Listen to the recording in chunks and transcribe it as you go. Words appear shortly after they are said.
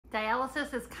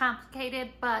Dialysis is complicated,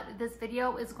 but this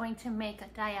video is going to make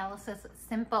dialysis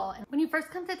simple. And when you first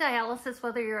come to dialysis,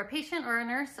 whether you're a patient or a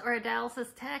nurse or a dialysis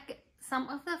tech, some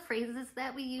of the phrases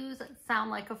that we use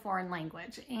sound like a foreign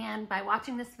language. And by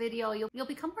watching this video, you'll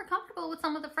become more comfortable with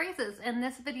some of the phrases. And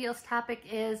this video's topic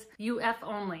is UF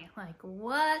only. Like,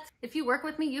 what? If you work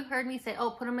with me, you heard me say,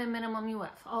 oh, put them in minimum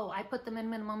UF. Oh, I put them in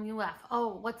minimum UF.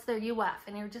 Oh, what's their UF?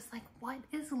 And you're just like, what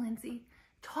is Lindsay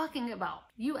talking about?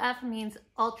 UF means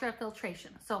ultrafiltration.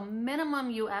 So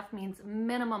minimum UF means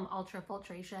minimum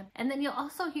ultrafiltration. And then you'll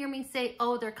also hear me say,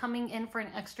 oh, they're coming in for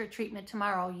an extra treatment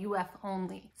tomorrow, UF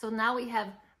only. So now we have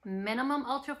minimum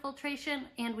ultrafiltration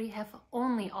and we have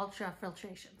only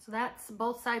ultrafiltration. So that's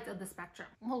both sides of the spectrum.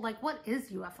 Well, like, what is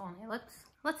UF only?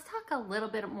 Let's talk a little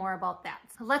bit more about that.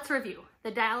 So let's review.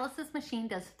 The dialysis machine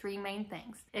does three main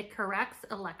things. It corrects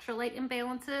electrolyte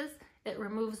imbalances, it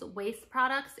removes waste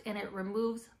products, and it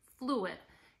removes fluid.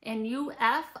 And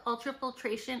UF,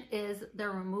 ultrafiltration, is the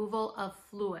removal of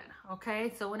fluid,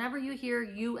 okay? So whenever you hear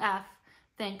UF,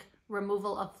 think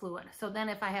removal of fluid. So then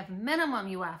if I have minimum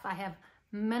UF, I have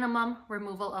minimum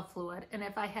removal of fluid. And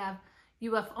if I have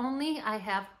UF only, I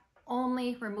have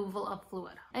only removal of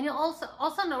fluid. And you'll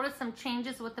also notice some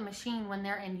changes with the machine when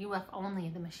they're in UF only.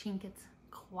 The machine gets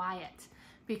quiet,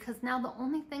 because now the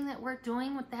only thing that we're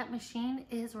doing with that machine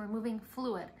is removing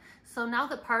fluid. So now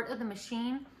the part of the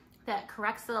machine that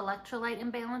corrects the electrolyte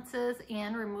imbalances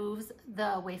and removes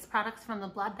the waste products from the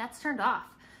blood, that's turned off.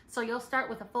 So you'll start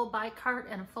with a full bicart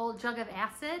and a full jug of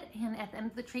acid, and at the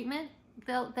end of the treatment,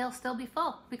 they'll still be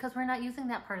full because we're not using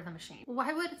that part of the machine.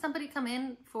 Why would somebody come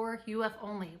in for UF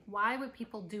only? Why would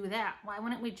people do that? Why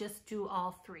wouldn't we just do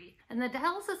all three? And the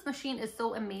dialysis machine is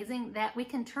so amazing that we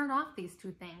can turn off these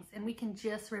two things and we can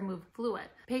just remove fluid.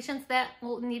 Patients that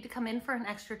will need to come in for an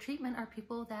extra treatment are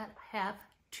people that have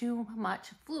too much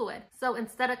fluid. So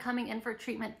instead of coming in for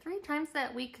treatment 3 times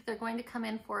that week, they're going to come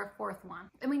in for a 4th one.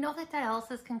 And we know that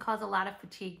dialysis can cause a lot of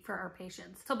fatigue for our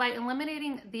patients. So by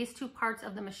eliminating these 2 parts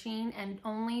of the machine and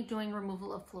only doing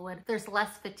removal of fluid, there's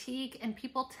less fatigue and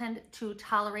people tend to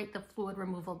tolerate the fluid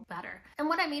removal better. And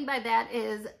what I mean by that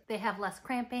is they have less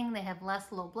cramping, they have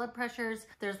less low blood pressures,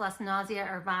 there's less nausea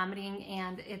or vomiting,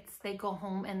 and they go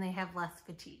home and they have less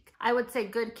fatigue. I would say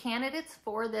good candidates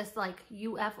for this like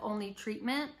UF only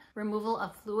treatment, removal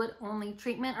of fluid only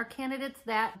treatment, are candidates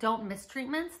that don't miss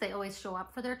treatments. They always show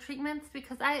up for their treatments,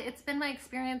 because it's been my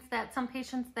experience that some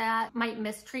patients that might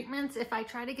miss treatments, if I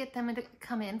try to get them to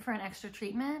come in for an extra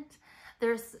treatment,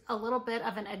 there's a little bit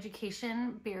of an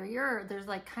education barrier, or there's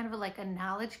like kind of like a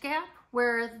knowledge gap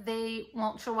where they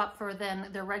won't show up for then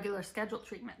their regular scheduled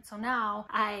treatment. So now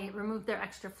I removed their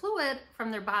extra fluid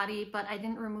from their body, but I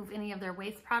didn't remove any of their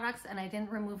waste products, and I didn't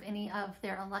remove any of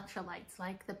their electrolytes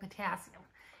like the potassium.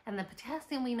 And the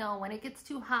potassium, we know when it gets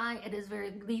too high, it is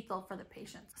very lethal for the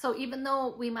patients. So even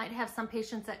though we might have some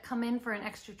patients that come in for an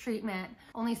extra treatment,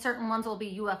 only certain ones will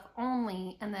be UF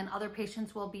only, and then other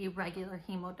patients will be regular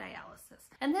hemodialysis.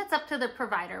 And that's up to the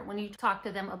provider when you talk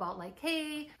to them about like,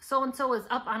 hey, so-and-so is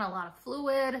up on a lot of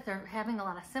fluid, they're having a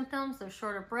lot of symptoms, they're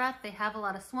short of breath, they have a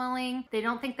lot of swelling, they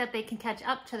don't think that they can catch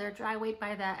up to their dry weight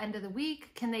by the end of the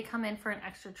week, can they come in for an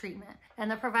extra treatment?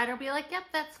 And the provider will be like, yep,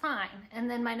 that's fine. And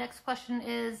then my next question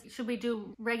is, should we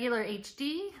do regular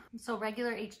HD? So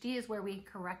regular HD is where we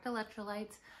correct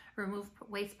electrolytes, remove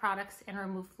waste products, and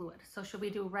remove fluid. So should we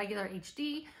do regular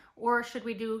HD, or should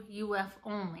we do UF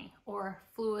only, or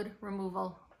fluid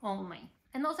removal only?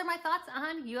 And those are my thoughts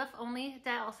on UF only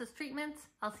dialysis treatments.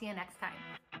 I'll see you next time.